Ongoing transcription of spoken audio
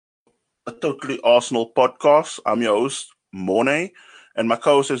a Totally Arsenal podcast. I'm your host, Mornay, and my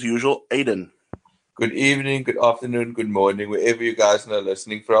co host, as usual, Aiden. Good evening, good afternoon, good morning, wherever you guys are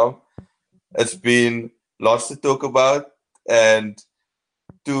listening from. It's been lots to talk about and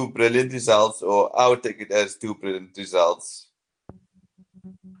two brilliant results, or I would take it as two brilliant results.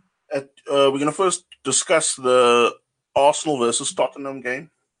 We're going to first discuss the Arsenal versus Tottenham game.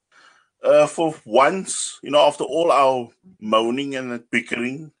 For once, after all our moaning and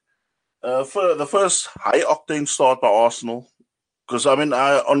bickering, for the first high octane start by Arsenal, because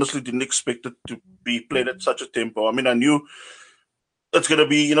I honestly didn't expect it to be played at such a tempo. I knew it's going to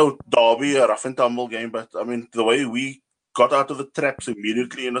be, Derby, a rough and tumble game. But the way we got out of the traps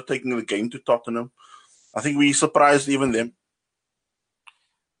immediately, taking the game to Tottenham, I think we surprised even them.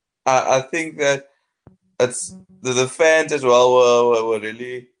 I think that it's the fans as well were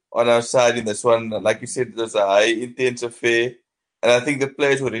really on our side in this one. Like you said, it was a high intense affair, and I think the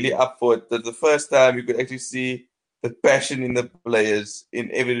players were really up for it. That the first time you could actually see the passion in the players in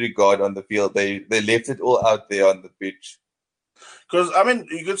every regard on the field. They left it all out there on the pitch. Because,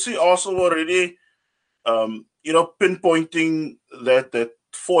 you could see Arsenal already, pinpointing that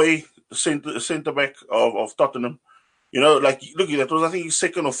Foy, centre back of Tottenham. Like, look, that was, I think, his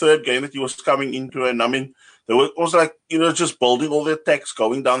second or third game that he was coming into. And, they were also like, just building all the attacks,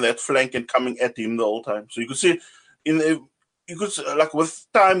 going down that flank and coming at him the whole time. So you could see like, with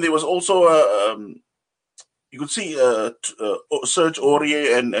time, there was also you could see Serge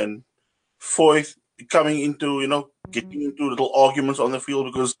Aurier and Foy coming into, getting into little arguments on the field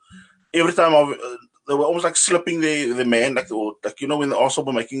because every time they were almost like slipping the man, when the Arsenal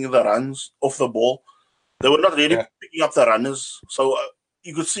were making the runs off the ball, they were not really Yeah. picking up the runners. So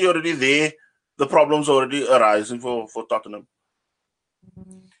you could see already there the problems already arising for Tottenham.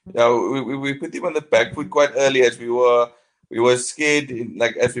 Yeah, we put him on the back foot quite early as we were scared,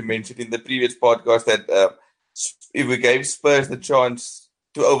 like as we mentioned in the previous podcast, that if we gave Spurs the chance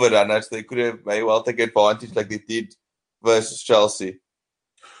to overrun us, they could have may well take advantage like they did versus Chelsea.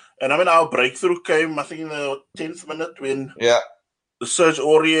 And our breakthrough came, I think, in the 10th minute when Yeah, Serge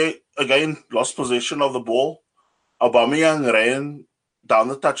Aurier again lost possession of the ball. Aubameyang ran down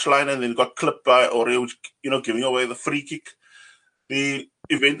the touchline and then got clipped by Aurier, which, giving away the free kick. The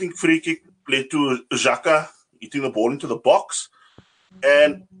eventing free kick led to Xhaka hitting the ball into the box.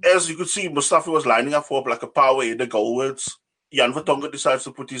 And as you could see, Mustafi was lining up for like a power header goalwards. Jan Vertonghen decides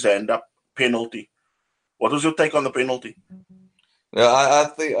to put his hand up. Penalty. What was your take on the penalty? no, I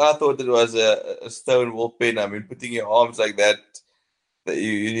thought it was a stonewall pen. I mean, putting your arms like that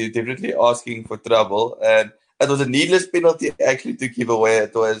you're definitely asking for trouble, and it was a needless penalty actually to give away.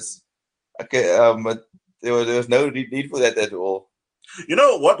 It was okay. There was no need for that at all. You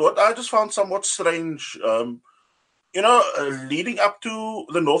know what I just found somewhat strange. Leading up to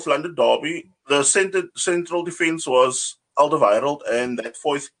the North London derby, the central defense was Alderweireld and that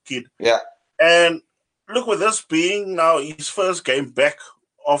fourth kid. Yeah. And look, with this being now his first game back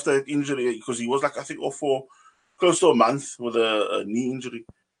after that injury, because he was like, I think, off for close to a month with a knee injury.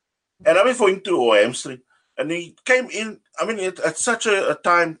 And for him to, or hamstring. And he came in, at such a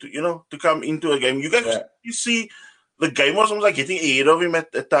time to come into a game. Yeah. You see the game was almost like getting ahead of him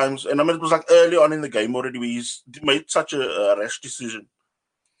at times. And it was like early on in the game already where he's made such a rash decision.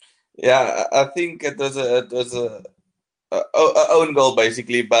 Yeah, I think it was a own goal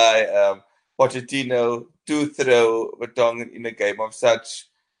basically by Pochettino to throw Vertonghen in a game of such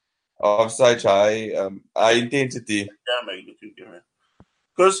high intensity. Yeah, mate.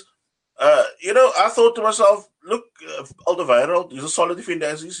 Because, I thought to myself, look, Alderweireld, he's a solid defender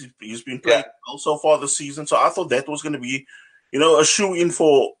as he's been Yeah, playing well so far this season. So I thought that was going to be, a shoe in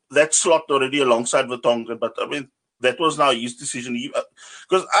for that slot already alongside Vertonghen. But that was now his decision.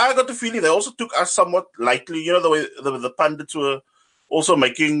 Because I got the feeling they also took us somewhat lightly. The way the pundits were also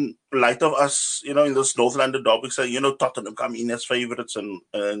making light of us, in this North London derby, saying, Tottenham come in as favourites and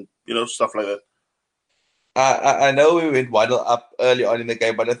stuff like that. I know we went 1-0 up early on in the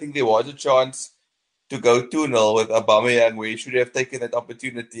game, but I think there was a chance to go 2-0 with Aubameyang where he should have taken that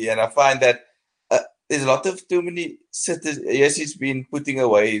opportunity. And I find that there's a lot of too many sitters. Yes, he's been putting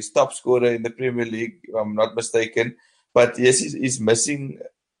away his top scorer in the Premier League, if I'm not mistaken. But yes, he's missing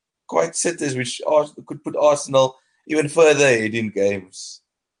quite sitters, which could put Arsenal even further ahead in games.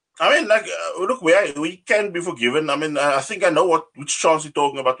 Look, we can be forgiven. I think I know which chance you're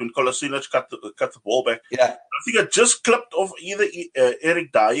talking about when Kolasinac cut the ball back. Yeah, I think it just clipped off either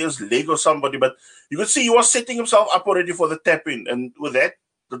Eric Dyer's leg or somebody, but you could see he was setting himself up already for the tap in, and with that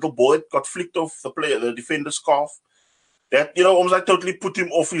little ball it got flicked off the defender's scarf. That almost like totally put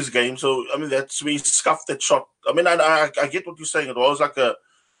him off his game. So that's where he scuffed that shot. I get what you're saying. It was like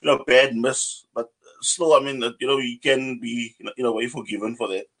bad miss, but still, I mean, he can be in a way forgiven for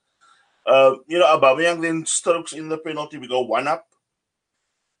that. Aubameyang then strokes in the penalty. We go one up,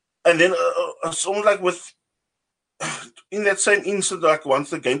 and then it's almost like with in that same instant, like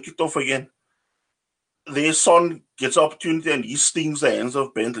once the game kicked off again, their son gets opportunity and he stings the hands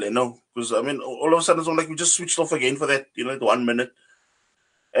of Bernd Leno. Because, I mean, all of a sudden, it's almost like we just switched off again for that, the 1 minute.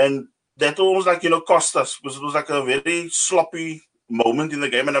 And that almost like, cost us because it was like a very sloppy moment in the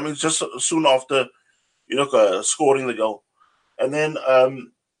game. And I mean, just soon after, scoring the goal. And then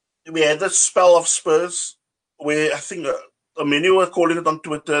we had that spell of Spurs where I think many were calling it on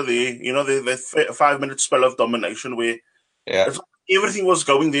Twitter, the 5 minute spell of domination where everything was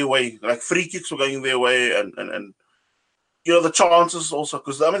going their way. Like free kicks were going their way and the chances also.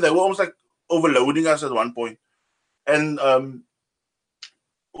 Because, I mean, they were almost like overloading us at one point. And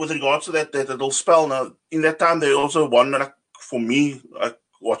with regards to that little spell, now, in that time, they also won, like, for me, like,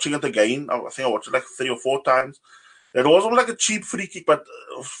 watching it again. I think I watched it like 3 or 4 times. It was almost like a cheap free kick, but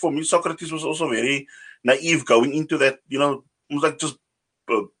for me, Socrates was also very naive going into that, it was like just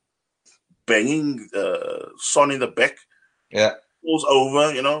banging Son in the back. Yeah. Falls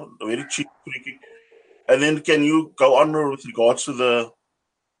over, a very cheap free kick. And then can you go on with regards to the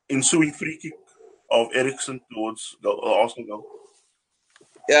ensuing free kick of Eriksen towards the Arsenal goal?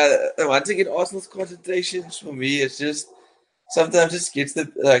 Yeah, once again, Arsenal's concentrations for me, it's just sometimes just gets it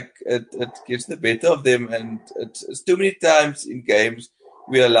gets the better of them, and it's too many times in games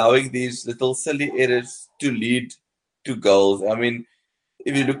we're allowing these little silly errors to lead to goals. I mean,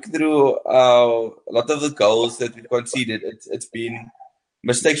 if you look through a lot of the goals that we've conceded, it's been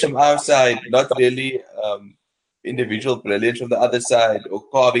mistakes from our side, not really individual brilliance from the other side or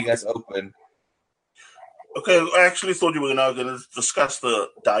carving us open. Okay, I actually thought you were now going to discuss the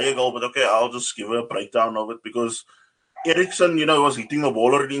Dyer goal, but okay, I'll just give a breakdown of it because Eriksen, was hitting the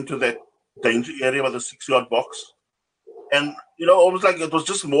ball already into that danger area by the 6-yard box. And, almost like it was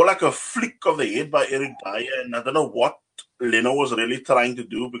just more like a flick of the head by Eric Dyer. And I don't know what Leno was really trying to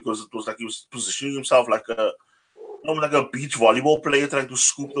do because it was like he was positioning himself like a beach volleyball player trying to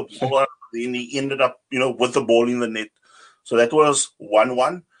scoop the ball out. Then he ended up, with the ball in the net. So that was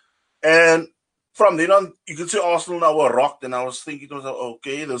 1-1. And from then on, you could see Arsenal now were rocked. And I was thinking to myself,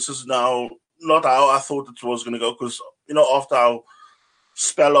 okay, this is now not how I thought it was going to go because, after our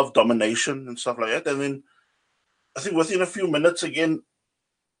spell of domination and stuff like that. And then I think within a few minutes again,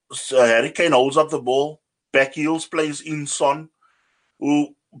 Harry Kane holds up the ball, back heels, plays in Son,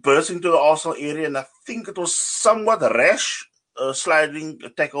 who bursts into the Arsenal area, and I think it was somewhat rash sliding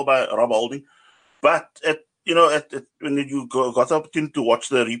tackle by Rob Holding. But when you got the opportunity to watch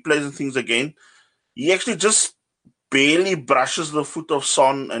the replays and things again, he actually just barely brushes the foot of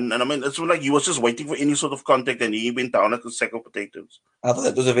Son, and I mean, it's like he was just waiting for any sort of contact, and he went down like a sack of potatoes. I thought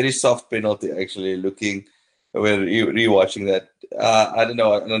that was a very soft penalty, actually, looking when rewatching that. I don't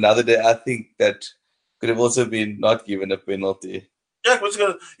know, on another day, I think that could have also been not given a penalty. Yeah,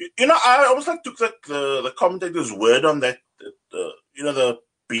 I almost like took the commentator's word on that, the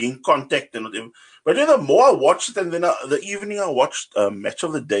being contact and whatever. But the more I watched it, and then the evening I watched Match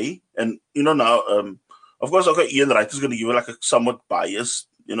of the Day, and now, of course, okay, Ian Wright is going to give like a somewhat biased,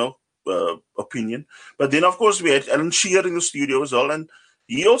 opinion. But then, of course, we had Alan Shearer in the studio as well, and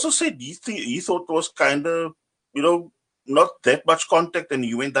he also said he thought it was kind of, not that much contact, and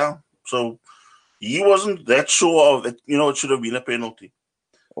he went down. So he wasn't that sure of it. It should have been a penalty.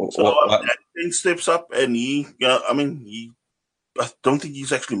 So he steps up, and I don't think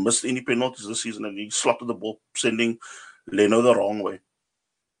he's actually missed any penalties this season, and he slotted the ball, sending Leno the wrong way.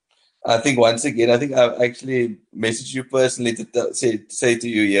 I think once again, I actually messaged you personally to say to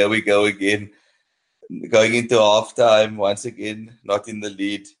you, here we go again. Going into halftime, once again, not in the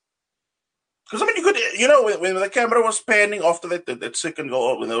lead. Because, I mean, you could, when the camera was panning after that second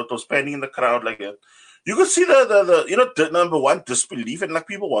goal, when it was panning in the crowd like that, you could see the number one, disbelief, and like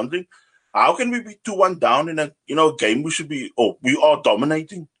people wondering, how can we be 2-1 down in a game we are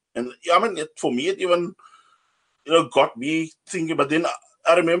dominating? And I mean, for me, it even got me thinking. But then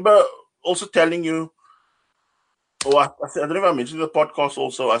I remember also telling you, I don't know if I mentioned in the podcast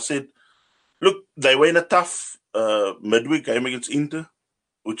also. I said, look, they were in a tough midweek game against Inter,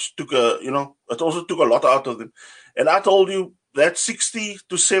 which took it also took a lot out of them. And I told you that 60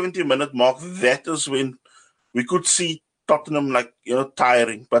 to 70 minute mark, that is when we could see Tottenham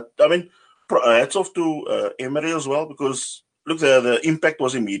tiring. But I mean, hats off to Emery as well, because look, the impact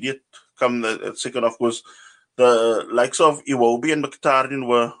was immediate. Come the second, of course, the likes of Iwobi and Mkhitaryan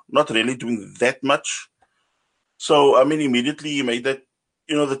were not really doing that much. So I mean, immediately he made that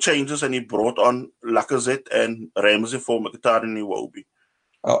the changes, and he brought on Lacazette and Ramsey for Mkhitaryan and Iwobi.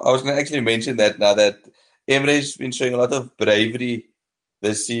 I was going to actually mention that now that Emre's been showing a lot of bravery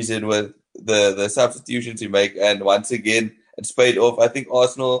this season with the substitutions he make, and once again it's paid off. I think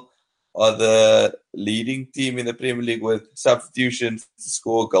Arsenal are the leading team in the Premier League with substitutions to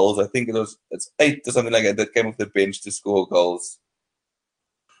score goals. I think it's 8 or something like that came off the bench to score goals.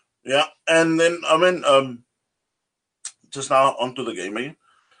 Yeah, and then just now onto the game again.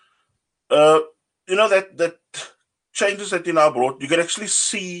 That changes that you now brought, you can actually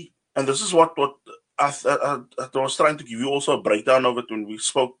see, and this is what I was trying to give you also a breakdown of it when we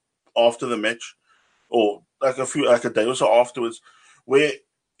spoke after the match, or like a day or so afterwards, where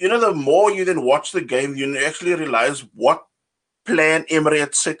the more you then watch the game, you actually realize what plan Emery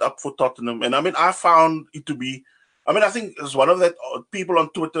had set up for Tottenham. And I found it to be, I think it was one of that people on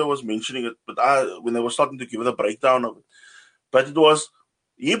Twitter was mentioning it, but when they were starting to give it a breakdown of it, but it was,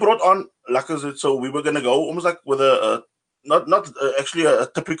 he brought on Lacazette, so we were going to go almost like with not actually a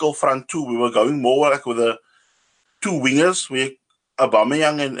typical front two. We were going more like with two wingers where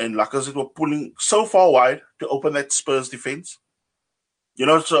Aubameyang and Lacazette were pulling so far wide to open that Spurs defense.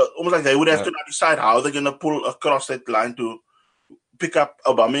 So almost like they would have to now decide how they're going to pull across that line to pick up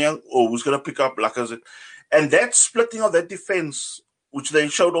Aubameyang or who's going to pick up Lacazette. And that splitting of that defense, which they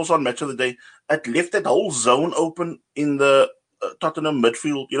showed also on Match of the Day, it left that whole zone open in the Tottenham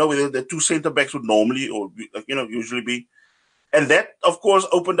midfield, where the two centre-backs would normally or, usually be. And that, of course,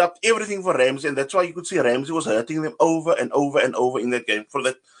 opened up everything for Ramsey, and that's why you could see Ramsey was hurting them over and over and over in that game. For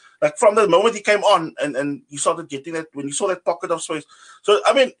that, like from the moment he came on and he started getting that, when you saw that pocket of space. So,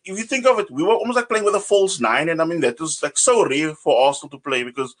 if you think of it, we were almost like playing with a false nine, and that was like so rare for Arsenal to play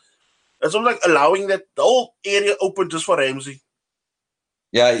because it's almost like allowing that the whole area open just for Ramsey.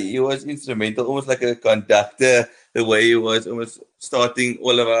 Yeah, he was instrumental, almost like a conductor, the way he was almost starting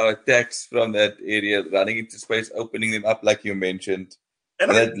all of our attacks from that area, running into space, opening them up, like you mentioned.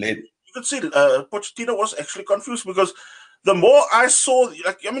 And that led. You could see Pochettino was actually confused because the more I saw,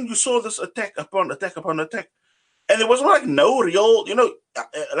 you saw this attack upon attack upon attack, and there was like no real,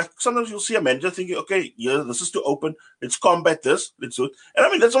 like sometimes you'll see a manager thinking, okay, yeah, this is too open, let's combat this, let's do it.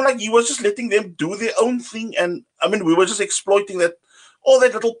 And that's not like he was just letting them do their own thing, and we were just exploiting that. All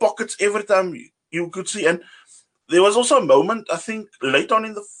that little pockets every time you could see. And there was also a moment, I think, late on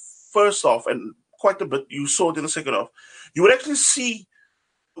in the first half, and quite a bit, you saw it in the second half. You would actually see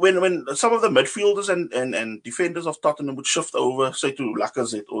when some of the midfielders and defenders of Tottenham would shift over, say, to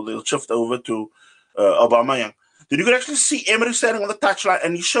Lacazette, or they'll shift over to Aubameyang. Then you could actually see Emery standing on the touchline,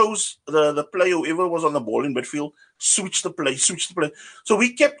 and he shows the player, whoever was on the ball in midfield, switch the play. So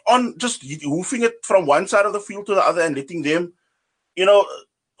we kept on just hoofing it from one side of the field to the other and letting them,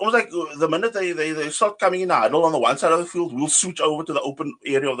 almost like the minute they start coming in idle on the one side of the field, we'll switch over to the open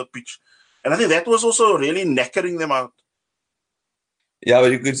area of the pitch. And I think that was also really knackering them out. Yeah,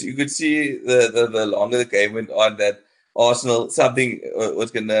 but you could see the longer the game went on that Arsenal, something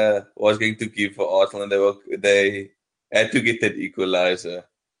was going to give for Arsenal, and they had to get that equalizer.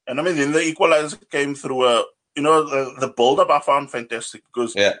 And then the equalizer came through the build-up I found fantastic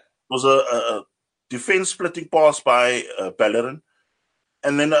because it was a defense splitting pass by Bellerin.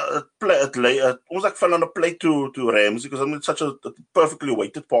 And then it almost like fell on a plate to Ramsey because it's such a perfectly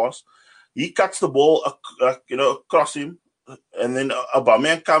weighted pass. He cuts the ball, across him, and then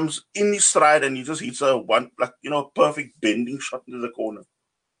Aubameyang comes in his stride and he just hits a perfect bending shot into the corner.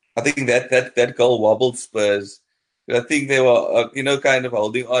 I think that goal wobbled Spurs. I think they were kind of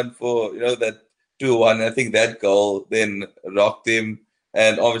holding on for that 2-1. I think that goal then rocked them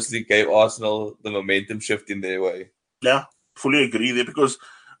and obviously gave Arsenal the momentum shift in their way. Yeah. Fully agree there because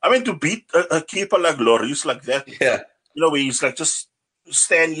to beat a keeper like Lloris like that, where he's like just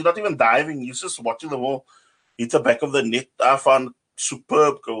standing, he's not even diving, he's just watching the ball hit the back of the net. I found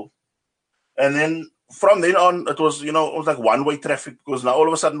superb goal. And then from then on, it was like one-way traffic because now all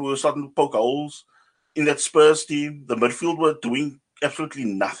of a sudden we were starting to poke holes in that Spurs team. The midfield were doing absolutely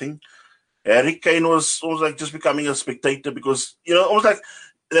nothing. Harry Kane was almost like just becoming a spectator because almost like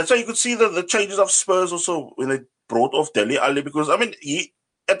that's why you could see the changes of Spurs also when they brought off Dele Alli because he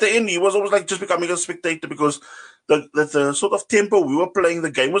at the end he was almost like just becoming a spectator because the sort of tempo we were playing the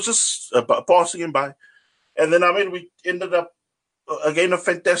game was just passing him by, and then we ended up again a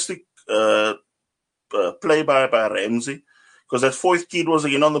fantastic play by Ramsey because that fourth kid was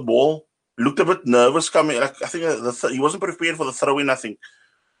again on the ball, looked a bit nervous coming. Like I think he wasn't prepared for the throw-in, I think,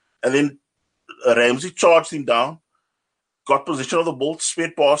 and then Ramsey charged him down, got possession of the ball,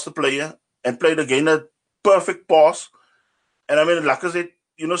 sped past the player, and played again a perfect pass. And Lacazette,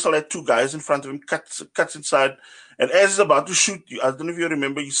 still had two guys in front of him, cuts inside. And as he's about to shoot, I don't know if you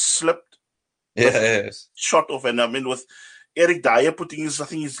remember, he slipped. Yes. Shot off. And with Eric Dyer putting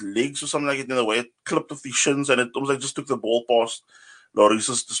his legs or something like it in the way, it clipped off the shins, and it almost like just took the ball past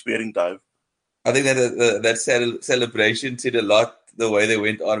Lloris's despairing dive. I think that celebration said a lot, the way they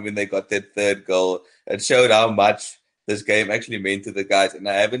went on when they got that third goal. It showed how much this game actually meant to the guys. And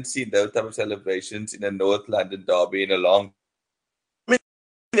I haven't seen those type of celebrations in a North London derby in a long. I mean,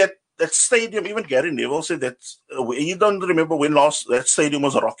 that stadium, even Gary Neville said that he don't remember when last that stadium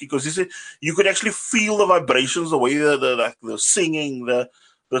was rocky, because he said you could actually feel the vibrations, the way the singing, the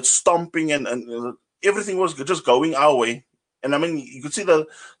stomping, and everything was just going our way. And I mean, you could see the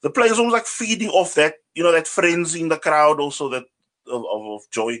players almost like feeding off that, that frenzy in the crowd, also that of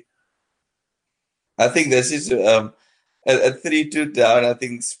joy. I think this is a 3-2 down. I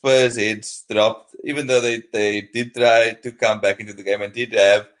think Spurs heads dropped, even though they did try to come back into the game and did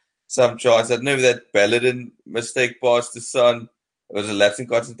have some chance. I don't know if that Bellerin mistake passed to Son. It was a lapse in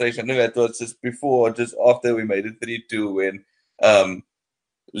concentration. I don't know if that was just before or just after we made it 3-2 when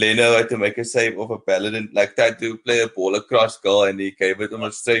Leno had to make a save off a Bellerin, like tried to play a ball across goal, and he gave it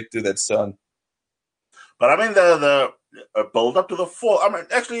almost straight to that Son. But I mean, the build up to the fourth. I mean,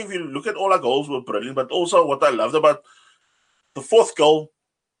 actually, if you look at all our goals, were brilliant. But also, what I loved about the fourth goal,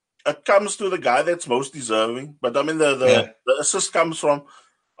 it comes to the guy that's most deserving. But I mean, the assist comes from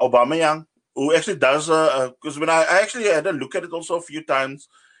Aubameyang, who actually does because when I actually had a look at it also a few times,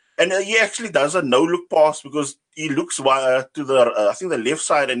 and he actually does a no-look pass, because he looks to the I think the left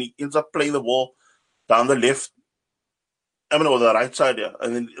side, and he ends up playing the ball down the left. I mean, or the right side, yeah,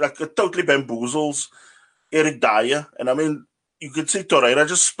 and then like it totally bamboozles Eric Dyer. And I mean, you could see Torreira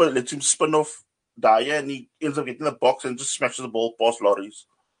just lets him spin off Dyer, and he ends up getting the box and just smashes the ball past Lloris.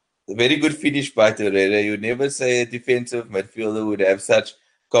 A very good finish by Torreira. You would never say a defensive midfielder would have such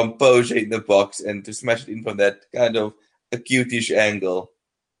composure in the box and to smash it in from that kind of acute-ish angle.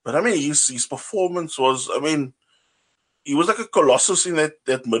 But I mean, his performance was, I mean, he was like a colossus in that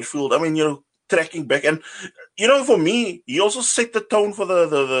midfield. I mean, tracking back. And, for me, he also set the tone for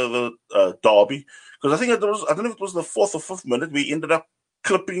the derby. Because I think I don't know if it was the 4th or 5th minute, we ended up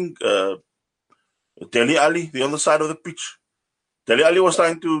clipping Dele Alli, the other side of the pitch. Dele Alli was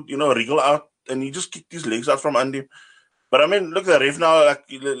trying to, wriggle out, and he just kicked his legs out from under him. But I mean, look, the ref now, like,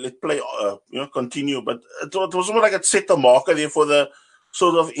 let play, continue. But it was almost like it set the marker there for the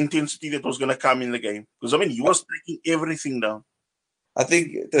sort of intensity that was going to come in the game. Because, I mean, he was taking everything down. I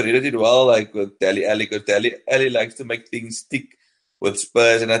think Torreira did well, like with Dele Alli, because Dele Alli likes to make things stick with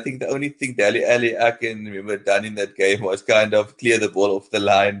Spurs. And I think the only thing Dele Alli I can remember done in that game was kind of clear the ball off the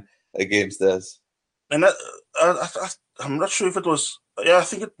line against us. And I'm not sure if it was, I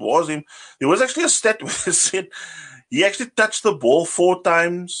think it was him. There was actually a stat where it said he actually touched the ball 4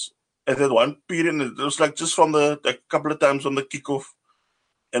 times at that one period. It was like just from a couple of times on the kickoff.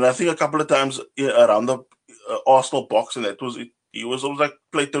 And I think a couple of times around the Arsenal box, and that was it. He was almost like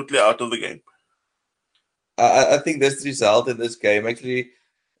played totally out of the game. I think this result in this game actually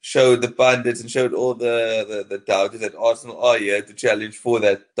showed the pundits and showed all the doubters that Arsenal are here to challenge for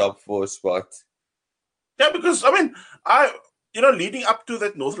that top 4 spot. Yeah, because, I mean, leading up to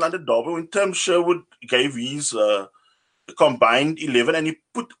that North London derby, when Tim Sherwood gave his combined 11, and he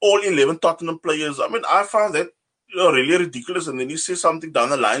put all 11 Tottenham players, I mean, I found that really ridiculous. And then he says something down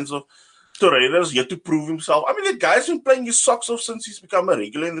the lines of Torreira's yet to prove himself. I mean, that guy's been playing his socks off since he's become a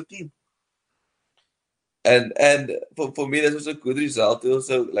regular in the team. And for me, this was a good result to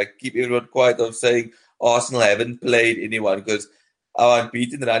also like keep everyone quiet of saying Arsenal haven't played anyone, because our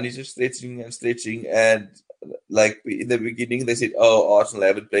unbeaten run is just stretching. And like in the beginning, they said, "Oh, Arsenal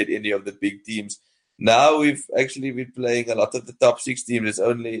haven't played any of the big teams." Now we've actually been playing a lot of the top 6 teams.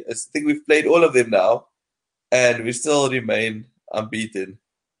 I think we've played all of them now, and we still remain unbeaten.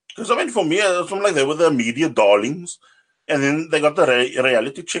 Because, I mean, for me, it's like they were the media darlings, and then they got the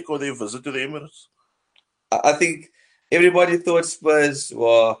reality check or their visit to the Emirates. I think everybody thought Spurs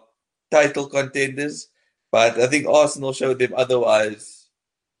were title contenders, but I think Arsenal showed them otherwise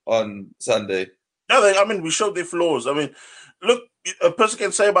on Sunday. Yeah, we showed their flaws. I mean, look, a person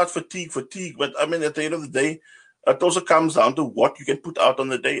can say about fatigue, but I mean, at the end of the day, it also comes down to what you can put out on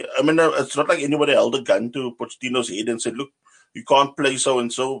the day. I mean, it's not like anybody held a gun to Pochettino's head and said, look, you can't play so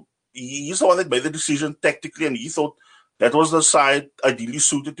and so. He's the one that made the decision tactically, and he thought that was the side ideally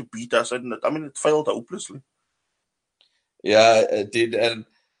suited to beat us. And I mean, it failed hopelessly. Yeah, it did. And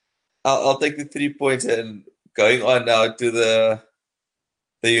I'll take the 3 points, and going on now to the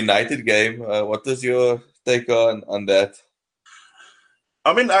United game. What was your take on that?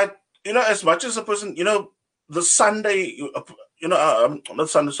 I mean, as much as a person, the Sunday, not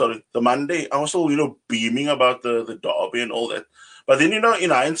Sunday, sorry, the Monday, I was still, beaming about the derby and all that. But then, in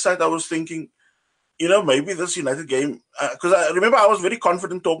hindsight, I was thinking, maybe this United game, because I remember I was very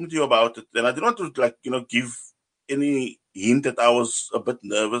confident talking to you about it, and I didn't want to give any hint that I was a bit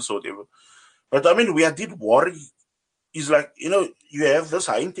nervous or whatever. But I mean, I did worry. Is you have this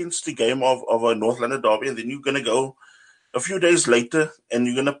high intensity game of a North London derby, and then you're gonna go a few days later, and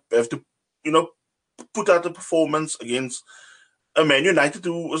you're gonna have to, put out a performance against a Man United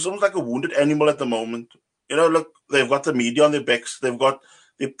who is almost like a wounded animal at the moment. Look, they've got the media on their backs. They've got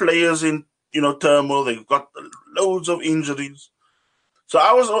their players in, turmoil. They've got loads of injuries. So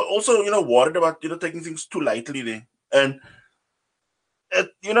I was also, worried about, taking things too lightly there. And,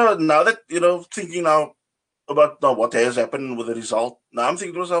 now that, thinking now about now what has happened with the result, now I'm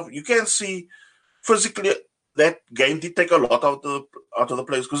thinking to myself, you can see physically that game did take a lot out of the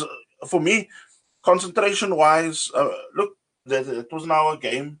players. Because for me, concentration wise, look, that it was now a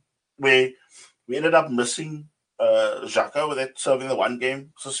game where we ended up missing Xhaka with that serving the one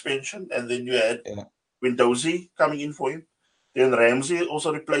game suspension, and then you had Windozy coming in for him. Then Ramsey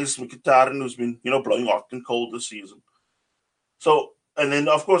also replaced Mkhitaryan, who's been blowing hot and cold this season. So, and then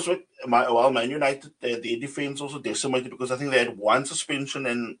of course with Man United, their defense also decimated because I think they had one suspension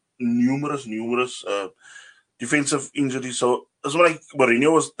and numerous defensive injuries. So it's like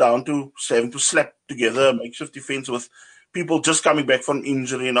Mourinho was down to having to slap together a makeshift defense with people just coming back from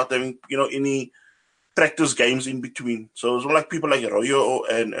injury and not having any practice games in between. So it's more like people like Arroyo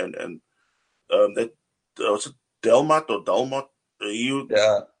and that was it Delmat or Dalmot.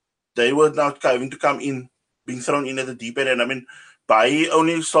 They were now having to come in, being thrown in at the deep end. And I mean, Bailly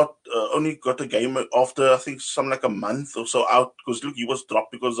only got a game after I think something like a month or so out because look, he was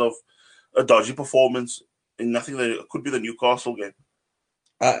dropped because of a dodgy performance. And nothing that it could be the Newcastle game.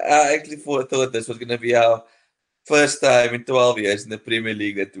 I actually thought this was going to be our first time in 12 years in the Premier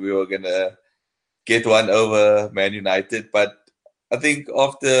League that we were going to get one over Man United. But I think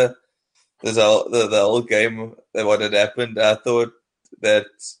after the whole game, what had happened, I thought that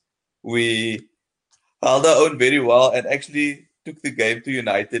we held our own very well and actually took the game to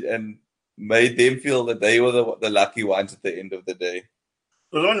United and made them feel that they were the lucky ones at the end of the day.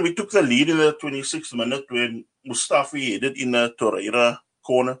 Because when we took the lead in the 26th minute when Mustafi headed in a Torreira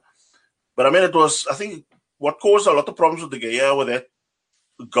corner. But I mean, I think what caused a lot of problems with De Gea with that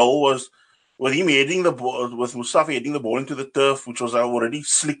goal was with him heading the ball, with Mustafi heading the ball into the turf, which was already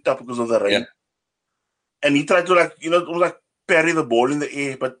slicked up because of the rain. Yeah. And he tried to parry the ball in the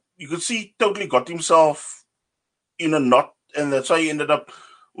air, but you could see he totally got himself in a knot, and that's why he ended up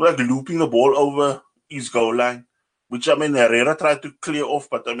looping the ball over his goal line. Which, I mean, Herrera tried to clear off,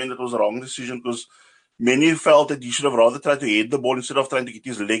 but, I mean, it was a wrong decision because many felt that he should have rather tried to head the ball instead of trying to get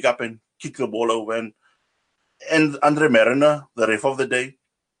his leg up and kick the ball over. And Andre Mariner, the ref of the day,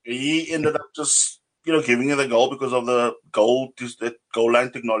 he ended up just, giving it the goal because of the goal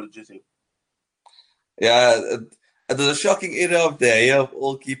line technology thing. Yeah, it was a shocking error of the year of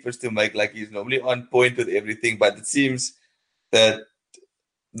all keepers to make. Like, he's normally on point with everything, but it seems that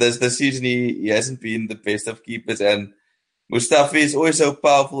this season he hasn't been the best of keepers, and Mustafi is always so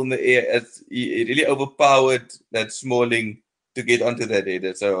powerful in the air. He really overpowered that Smalling to get onto that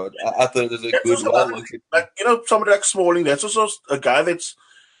header. So I thought it was a good one. Somebody like Smalling, that's also a guy that's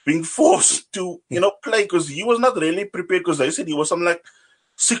being forced to play because he was not really prepared because they said he was something like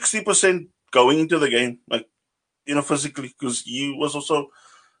 60% going into the game, physically, because he was also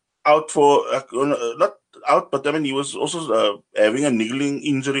out for not out, but I mean he was also having a niggling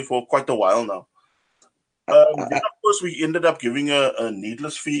injury for quite a while now. Then of course we ended up giving a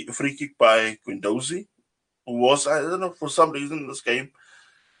needless free kick by Guendouzi, who was, I don't know, for some reason in this game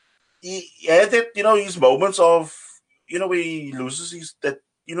he had that his moments of where he loses his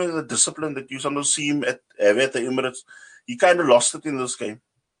the discipline that you sometimes see him at the Emirates. He kind of lost it in this game.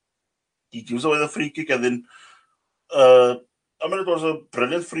 He gives away the free kick, and then I mean, it was a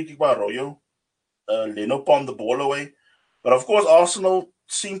brilliant free kick by Arroyo. Leno palmed the ball away. But of course, Arsenal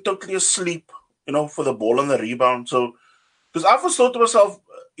seemed totally asleep, for the ball and the rebound. So, because I first thought to myself,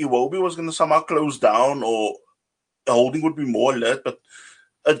 Iwobi was going to somehow close down or Holding would be more alert, but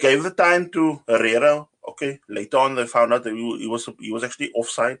it gave the time to Herrera. Okay, later on they found out that he was actually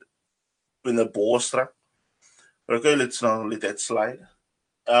offside when the ball was struck. Okay, let's not let that slide.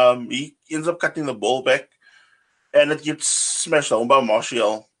 He ends up cutting the ball back, and it gets smashed home by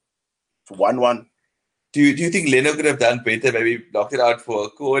Martial. 1-1. Do you think Leno could have done better? Maybe knocked it out for a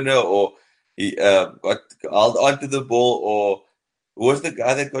corner, or he got held onto the ball, or who was the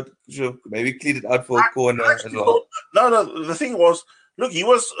guy that got maybe cleared it out for a corner as well? No. The thing was, look, he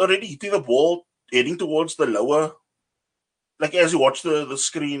was already hitting the ball, heading towards the lower. Like as you watch the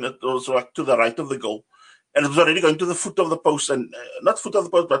screen, it was like to the right of the goal. and it was already going to the foot of the post, and not foot of the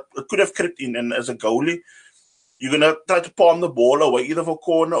post, but it could have crept in. And as a goalie, you're gonna try to palm the ball away, either for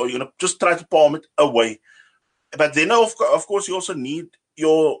corner or you're gonna just try to palm it away. But then, of course, you also need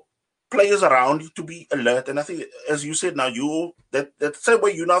your players around you to be alert. And I think, as you said, now that same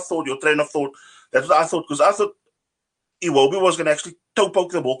way you now thought, your trainer thought, that's what I thought, because I thought Iwobi was going to actually toe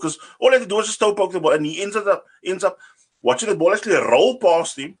poke the ball, because all he had to do was just toe poke the ball, and he ends up watching the ball actually roll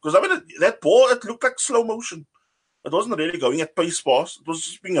past him, because I mean, that ball, it looked like slow motion. It wasn't really going at pace past. It was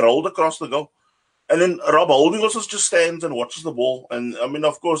just being rolled across the goal. And then Rob Holding also just stands and watches the ball. And I mean,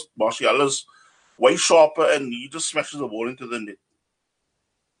 of course, Martial is way sharper, and he just smashes the ball into the net.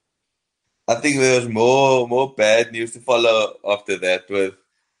 I think there was more bad news to follow after that, with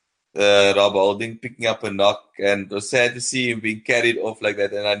Rob Holding picking up a knock, and it was sad to see him being carried off like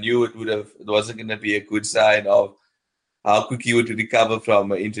that. And I knew it wasn't going to be a good sign of how quick he would recover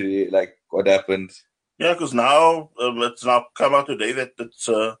from an injury like what happened. Yeah, because now it's now come out today that it's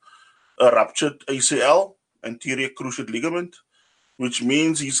a ruptured ACL, anterior cruciate ligament, which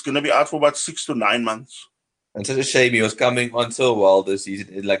means he's going to be out for about 6 to 9 months. And such a shame. He was coming on so well this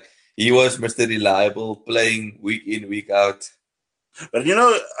season. Like, he was Mr. Reliable, playing week in, week out. But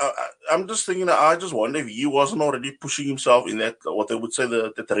I'm just thinking that I just wonder if he wasn't already pushing himself in that, what they would say,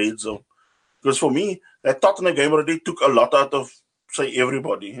 the red zone. Because for me, that Tottenham game already took a lot out of, say,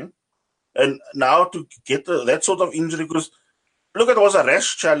 everybody. Huh? And now to get that sort of injury, because look, it was a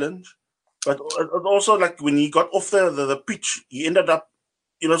rash challenge, but also, like, when he got off the pitch, he ended up,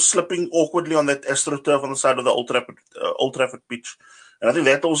 slipping awkwardly on that AstroTurf on the side of the Old Trafford pitch. And I think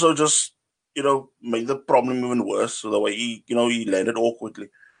that also just, made the problem even worse. So the way he landed awkwardly.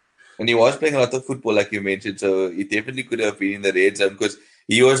 And he was playing a lot of football, like you mentioned, so he definitely could have been in the red zone, because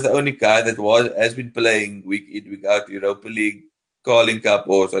he was the only guy that has been playing week in, week out, Europa League, Carling Cup,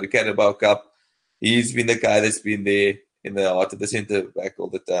 Carabao Cup. He's been the guy that's been there in the heart of the centre back all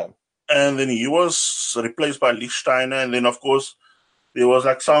the time. And then he was replaced by Lichtsteiner, and then, of course, there was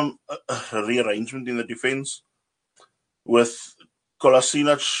like some rearrangement in the defense with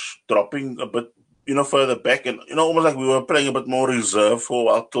Kolasinac dropping a bit, further back, and almost like we were playing a bit more reserve for a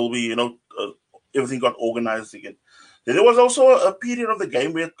while till we, everything got organized again. Then there was also a period of the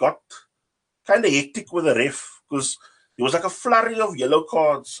game where it got kind of hectic with the ref, because there was like a flurry of yellow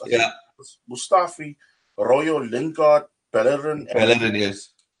cards. I think Mustafi, Royo, Lingard, Bellerin, yes.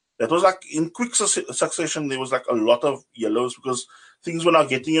 That was like in quick succession. There was like a lot of yellows, because things were now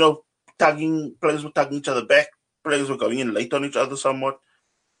getting, players were tugging each other back, players were going in late on each other somewhat.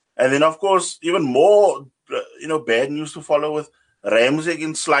 And then, of course, even more, bad news to follow with Ramsey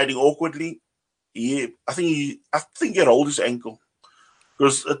again sliding awkwardly. I think he rolled his ankle,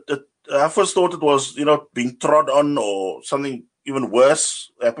 because I first thought it was, being trod on or something even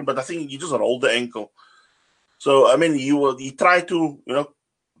worse happened, but I think he just rolled the ankle. So, I mean, he tried to,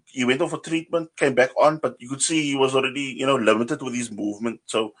 he went off for treatment, came back on, but you could see he was already, limited with his movement.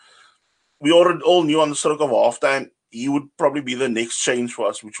 So we all knew on the stroke of halftime he would probably be the next change for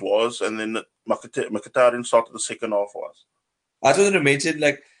us, which was, and then Mkhitaryan started the second half for us. I just wanted to mention,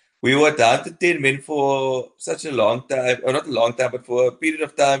 like, we were down to 10 men for such a long time, or not a long time, but for a period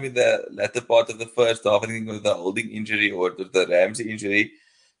of time in the latter part of the first half, I think with the Holding injury or the Ramsey injury.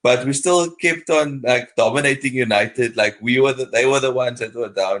 But we still kept on, like, dominating United. Like, they were the ones that were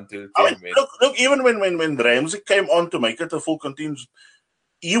down to 10 men. Look, even when Ramsey came on to make it a full contingent,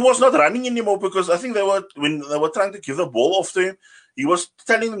 he was not running anymore, because I think when they were trying to give the ball off to him, he was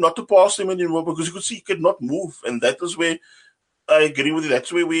telling them not to pass him anymore, because you could see he could not move. And that is where I agree with you.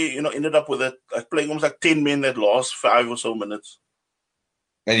 That's where we ended up with it, playing almost like 10 men that last 5 or so minutes.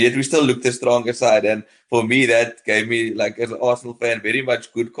 And yet we still looked the stronger side. And for me, that gave me, like, as an Arsenal fan, very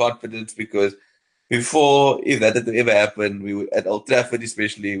much good confidence, because before, if that had ever happened, at Old Trafford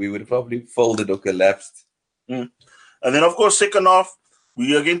especially, we would have probably folded or collapsed. And then, of course, second half,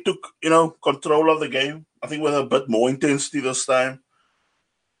 we again took, control of the game. I think with a bit more intensity this time.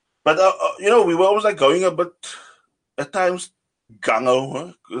 But, we were always like going a bit, at times,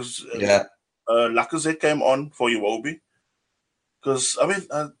 gung-ho, because Lacazette came on for Iwobi. Because, I mean,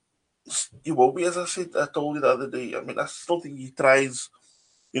 Iwobi, as I said, I told you the other day, I mean, I still think he tries,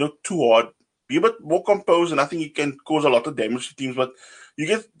 too hard. Be a bit more composed, and I think he can cause a lot of damage to teams. But you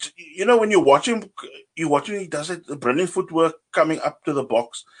get, when you watch him, he does it, brilliant footwork coming up to the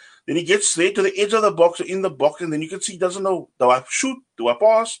box. Then he gets straight to the edge of the box or in the box, and then you can see he doesn't know, do I shoot? Do I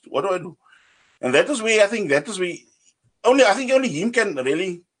pass? What do I do? And that is where only him can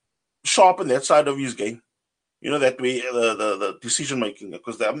really sharpen that side of his game. That way, the decision making,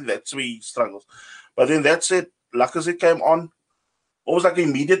 because that's where he struggles. But then that's it. Lacazette came on. Almost like an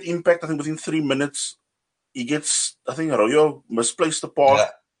immediate impact. I think within 3 minutes, he gets, I think Arroyo misplaced the pass,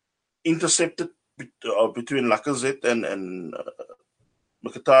 intercepted between Lacazette and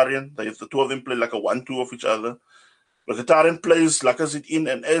Mkhitaryan. The two of them play like a 1-2 of each other. Mkhitaryan plays Lacazette in,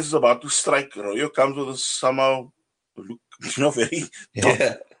 and as he's about to strike, Arroyo comes with a somehow very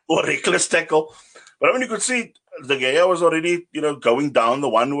or reckless tackle. But I mean, you could see De Gea was already, going down the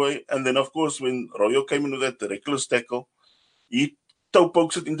one way. And then, of course, when Arroyo came in with that reckless tackle, he toe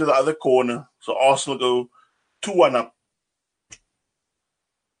pokes it into the other corner. So Arsenal go 2-1 up.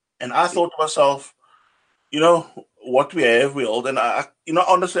 And I thought to myself, what we have, we hold. And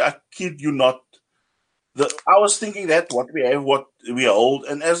honestly, I kid you not. I was thinking that what we have, what we hold.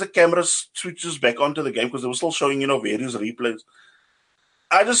 And as the camera switches back onto the game, because they were still showing, various replays,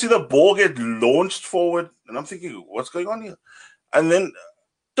 I just see the ball get launched forward. And I'm thinking, what's going on here? And then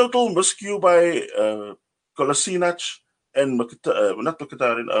total miscue by Kolasinac and not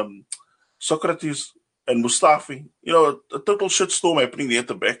Mkhitaryan, Socrates and Mustafi. A total shitstorm happening there at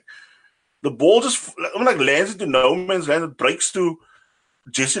the back. The ball just lands into no man's land. It breaks to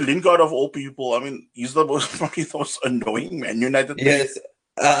Jesse Lingard of all people. I mean, he's probably the most annoying Man United player. Yes.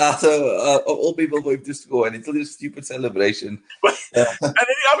 Of all people for him to score, and it's a stupid celebration. And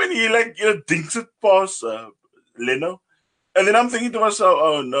then, he dinks it past Leno. And then I'm thinking to myself,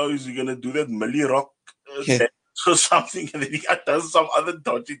 oh no, is he going to do that Millie Rock dance or something? And then he does some other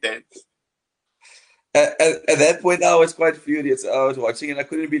dodgy dance. At that point, I was quite furious. I was watching and I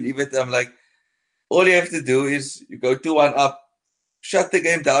couldn't believe it. I'm like, all you have to do is you go 2-1 up, shut the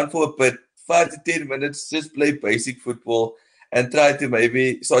game down for a bit, 5 to 10 minutes, just play basic football and try to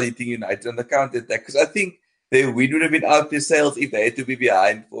maybe start hitting United on the counter attack. Because I think we would have been out their sails if they had to be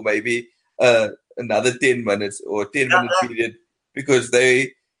behind for maybe another 10 minutes or 10-minute period, because their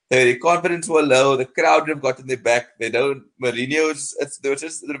confidence were low. The crowd would have gotten their back. Mourinho's, there would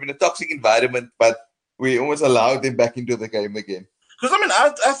have been a toxic environment, but we almost allowed them back into the game again. Because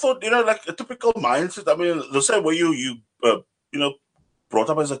I thought, like a typical mindset. I mean, the same way you brought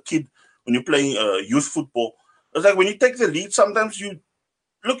up as a kid when you're playing youth football. It's like when you take the lead, sometimes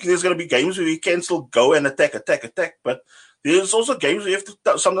there's going to be games where you can still go and attack. But there's also games where you have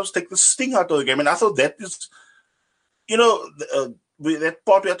to sometimes take the sting out of the game. And I thought that is, that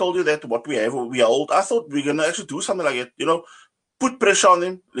part where I told you that what we have, we hold. I thought we're going to actually do something like it. Put pressure on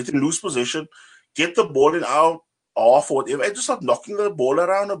them, let him lose possession, get the ball in our half or whatever, and just start knocking the ball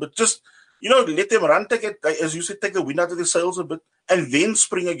around a bit. Just, let them run, as you said, take the wind out of their sails a bit, and then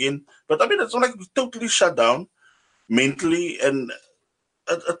spring again. But I mean, it's not like we totally shut down mentally. And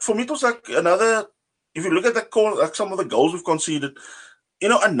for me, it was like another, if you look at some of the goals we've conceded,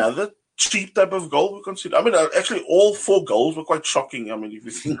 another cheap type of goal we conceded. I mean, actually, all 4 goals were quite shocking. I mean, if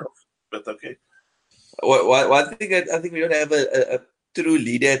you think of it, okay. One thing, I think we don't have a true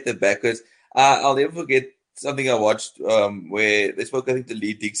leader at the back, because I'll never forget something I watched where they spoke, I think, to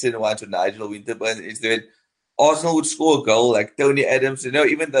Lee Dixon once, or Nigel Winterburn, is that Arsenal would score a goal like Tony Adams.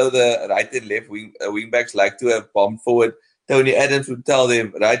 Even though the right and left wing backs like to have bombed forward, Tony Adams would tell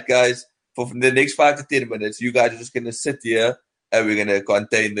them, right, guys, for the next 5 to 10 minutes, you guys are just going to sit here and we're going to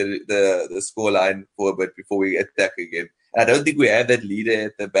contain the scoreline for a bit before we attack again. And I don't think we have that leader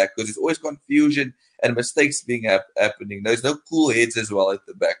at the back, because there's always confusion and mistakes being happening. There's no cool heads as well at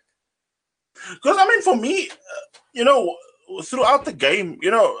the back. Because, I mean, for me, throughout the game,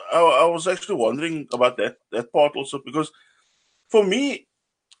 I was actually wondering about that part also, because for me,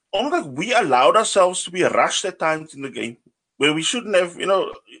 almost like we allowed ourselves to be rushed at times in the game where we shouldn't have,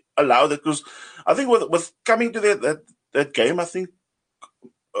 allowed it. Because I think with coming to that game, I think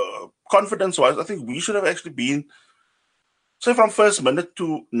confidence-wise, I think we should have actually been, say, from first minute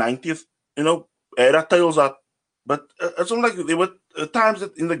to 90th, had our tails up. But it's almost like there were times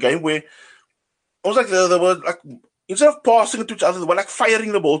in the game where almost like they were like, instead of passing it to each other, they were like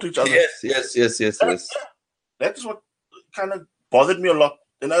firing the ball to each other. Yes. That is what kind of bothered me a lot.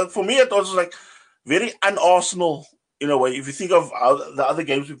 For me, it was like very un-Arsenal in a way. If you think of the other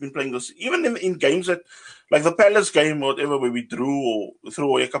games we've been playing this, even in games that, like the Palace game or whatever, where we drew or threw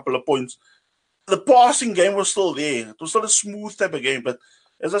away a couple of points, the passing game was still there. It was still a smooth type of game. But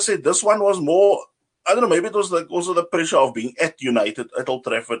as I said, this one was more, I don't know, maybe it was like also the pressure of being at United, at Old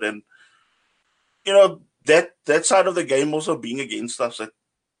Trafford, and that side of the game also being against us.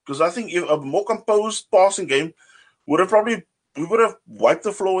 Because I think if a more composed passing game we would have wiped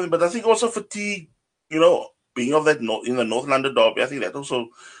the floor. But I think also fatigue, being of that in the North London derby, I think that also,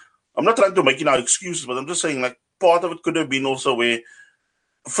 I'm not trying to make excuses, but I'm just saying, like, part of it could have been also where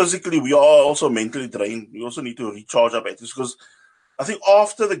physically we are also mentally drained. We also need to recharge our batteries, because I think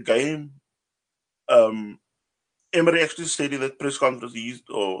after the game, Emery actually said in that press conference,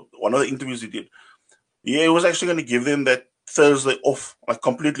 or one of the interviews he did, Yeah, he was actually going to give them that Thursday off, like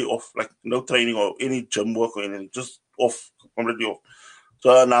completely off, like no training or any gym work or anything, just off, completely off.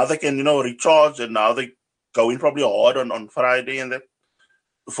 So now they can, recharge, and now they go in probably hard on Friday and that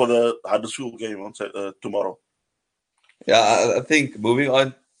for the Huddersfield game on tomorrow. Yeah, I think moving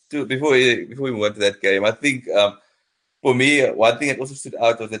on to before we move on to that game, I think for me one thing that also stood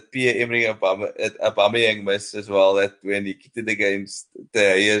out was that Pierre-Emerick Aubameyang miss as well. That when he kicked it against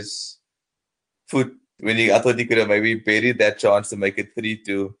De Gea's foot, I thought he could have maybe buried that chance to make it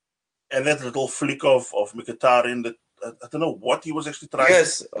 3-2. And that little flick of Mkhitaryan that I don't know what he was actually trying.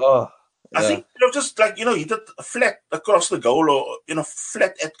 Yes. Oh, I yeah. think just like he did flat across the goal or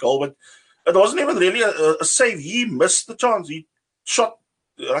flat at goal, but it wasn't even really a save. He missed the chance. He shot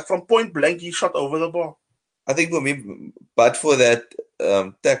like from point blank. He shot over the bar. I think for me, but for that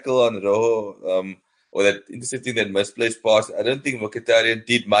tackle on Rojo, or that intercepting that misplaced pass, I don't think Mkhitaryan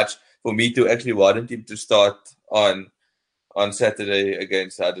did much for me to actually warrant him to start on Saturday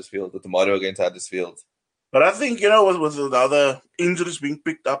against Huddersfield, or tomorrow against Huddersfield. But I think with the other injuries being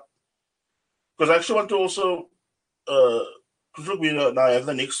picked up, because I actually want to also because look, we now have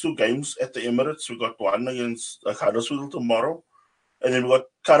the next two games at the Emirates. We got one against Huddersfield tomorrow, and then we got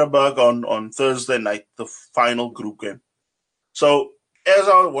Karabakh on Thursday night, the final group game. So,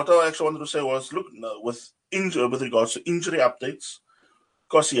 what I actually wanted to say was, look, with regards to injury updates,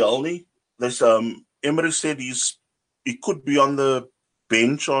 Koscielny, there's Emery said he could be on the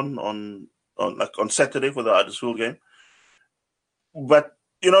bench on Saturday for the Huddersfield game, but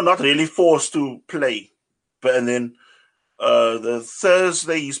not really forced to play. But and then the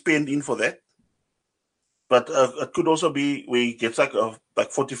Thursday he's penned in for that. But it could also be where he gets like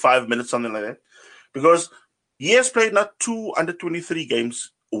 45 minutes, something like that, because he has played not 2 under-23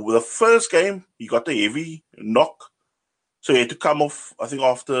 games. The first game he got a heavy knock, so he had to come off. I think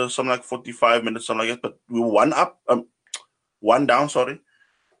after something like 45 minutes, something like that. But we were one down, sorry,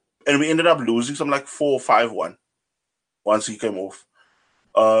 and we ended up losing something like 4-5-1 once he came off.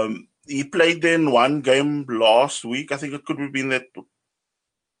 He played then one game last week. I think it could have been that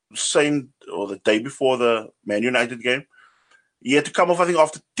same or the day before the Man United game. He had to come off, I think,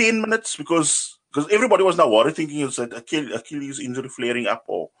 after 10 minutes because everybody was now worried, thinking it's an Achilles injury flaring up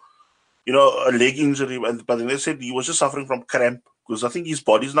or, a leg injury. But then they said he was just suffering from cramp because I think his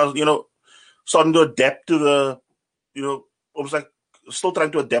body's now, starting to adapt to the, almost like still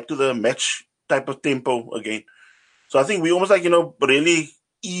trying to adapt to the match type of tempo again. So I think we almost like, really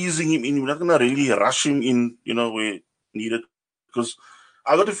easing him in. We're not going to really rush him in, where needed. Because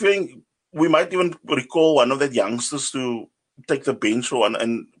I got a feeling we might even recall one of the youngsters to take the bench for one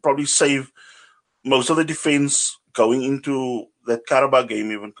and probably save most of the defense going into that Karabakh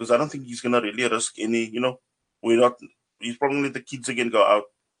game even. Because I don't think he's going to really risk any, he's probably let the kids again go out.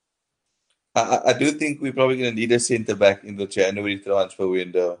 I do think we're probably going to need a centre back in the January transfer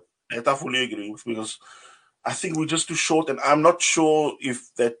window. I fully agree because I think we're just too short, and I'm not sure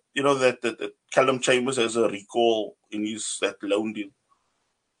if that that Callum Chambers has a recall in that loan deal.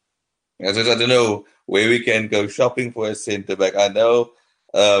 I don't know where we can go shopping for a centre back. I know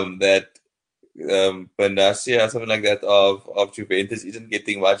that Benassia or something like that of Juventus isn't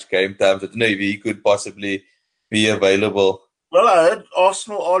getting much game time. So I don't know if he could possibly be available. Well, I heard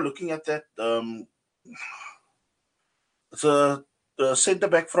Arsenal are looking at that. It's a centre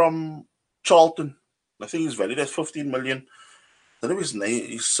back from Charlton. I think he's valued at 15 million. I don't know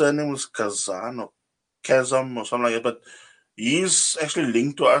his surname was Kazan or Kazam or something like that, but he's actually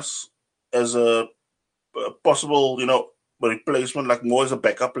linked to us as a possible, replacement, like more as a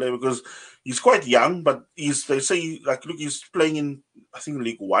backup player because he's quite young, but they say look, he's playing in I think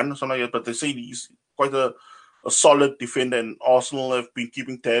League One or something like that, but they say he's quite a solid defender, and Arsenal have been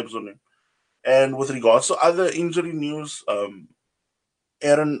keeping tabs on him. And with regards to other injury news,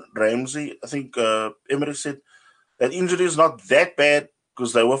 Aaron Ramsey, I think Emery said that injury is not that bad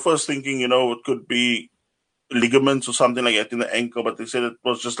because they were first thinking, it could be ligaments or something like that in the ankle, but they said it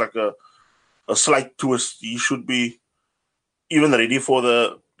was just like a slight twist. He should be even ready for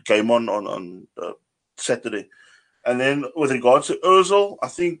the game on Saturday. And then with regards to Ozil, I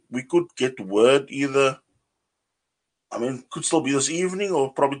think we could get word either. I mean, could still be this evening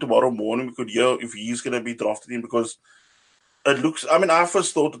or probably tomorrow morning. We could hear if he's going to be drafted in because it looks. I mean, I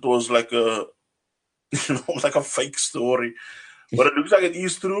first thought it was like a, like a fake story, but it looks like it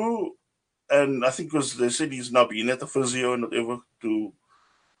is true. And I think because they said he's now been at the physio and whatever to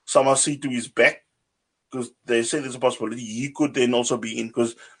somehow see to his back because they say there's a possibility he could then also be in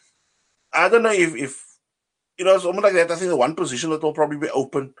because I don't know if it's almost like that. I think the one position that will probably be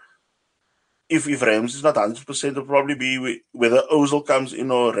open if Ramsey's not 100%, it'll probably be whether Ozil comes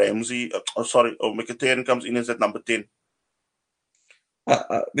in or Ramsey, or Mkhitaryan comes in as at number 10.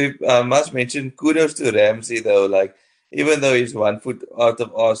 We must mention kudos to Ramsey though. Like even though he's 1 foot out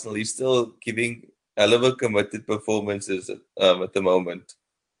of Arsenal, he's still giving hell of a committed performances at the moment.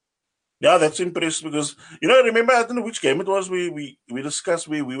 Yeah, that's impressive because remember, I don't know which game it was. We discussed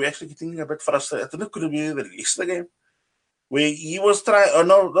we were actually getting a bit frustrated. I don't know, could it be the Leicester game where he was trying? Oh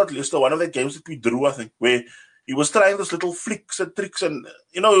no, not Leicester. One of the games that we drew, I think, where he was trying those little flicks and tricks and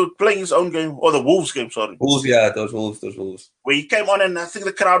playing his own game, or the Wolves game. Sorry, Wolves. Yeah, those Wolves. Where he came on and I think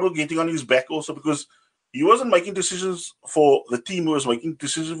the crowd were getting on his back also because he wasn't making decisions for the team. He was making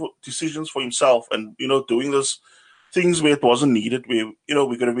decisions for himself and doing this things where it wasn't needed, where,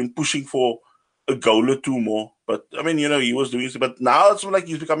 we could have been pushing for a goal or two more. But, I mean, he was doing it. But now it's like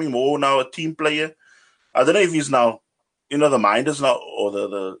he's becoming more now a team player. I don't know if he's now, the mind is now, or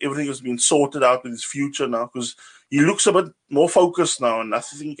the everything has been sorted out with his future now, because he looks a bit more focused now. And I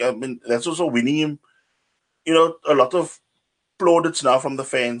think, that's also winning him, a lot of plaudits now from the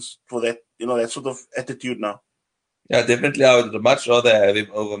fans for that, that sort of attitude now. Yeah, definitely. I would much rather have him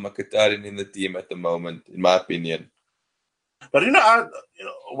over Mkhitaryan in the team at the moment, in my opinion. But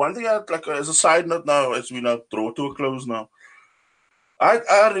one thing I'd like as a side note now, as we now draw to a close now,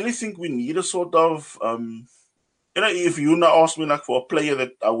 I really think we need a sort of if you now ask me like for a player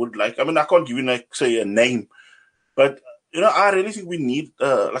that I would like, I mean I can't give you like say a name, but I really think we need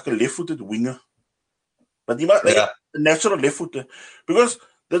like a left-footed winger, but he might a natural left-footer because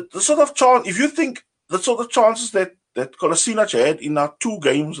the sort of chance, if you think the sort of chances that Kolasinac had in our 2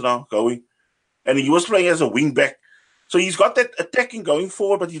 games now going, and he was playing as a wing back. So he's got that attacking going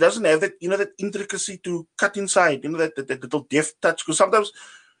forward, but he doesn't have that, that intricacy to cut inside, that little deft touch. Because sometimes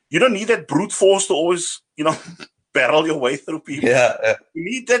you don't need that brute force to always, barrel your way through people. Yeah. You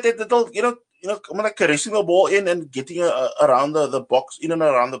need that little, like caressing the ball in and getting around the box, in and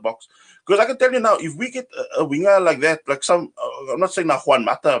around the box. Because I can tell you now, if we get a winger like that, like I'm not saying now Juan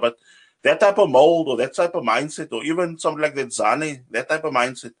Mata, but that type of mold or that type of mindset, or even something like that Zane, that type of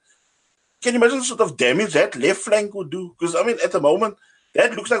mindset. Can you imagine the sort of damage that left flank would do? Because, I mean, at the moment,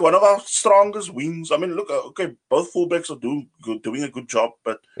 that looks like one of our strongest wings. I mean, look, okay, both fullbacks are doing a good job,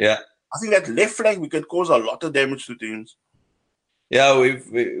 but yeah, I think that left flank, we can cause a lot of damage to teams. Yeah,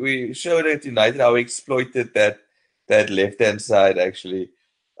 we showed at United how we exploited that left-hand side, actually.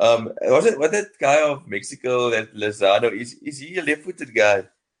 Was that guy of Mexico, that Lozano, is he a left-footed guy?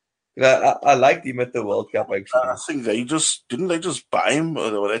 I liked him at the World Cup, actually. I think they just buy him,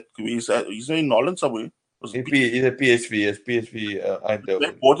 or he's in Holland somewhere. He's a PSV Eindhoven.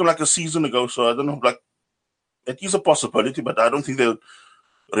 They bought him like a season ago, so I don't know, like, it is a possibility, but I don't think they'll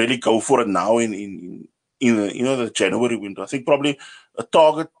really go for it now in the January window. I think probably a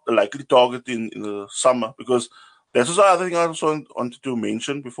likely target in the summer, because that's also other thing I also wanted to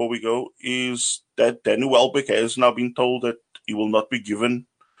mention before we go, is that Danny Welbeck has now been told that he will not be given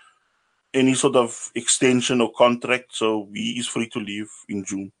any sort of extension or contract, so he is free to leave in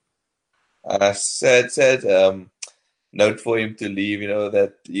June. Sad note for him to leave,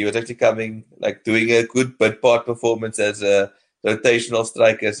 that he was actually coming, like doing a good part performance as a rotational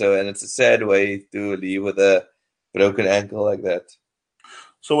striker, and it's a sad way to leave with a broken ankle like that.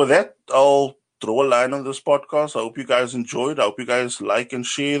 So with that, I'll draw a line on this podcast. I hope you guys enjoyed. I hope you guys like and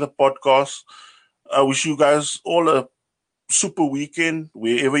share the podcast. I wish you guys all a super weekend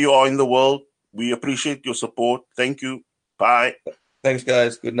wherever you are in the world. We appreciate your support. Thank you. Bye. Thanks,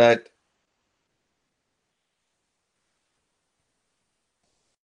 guys. Good night.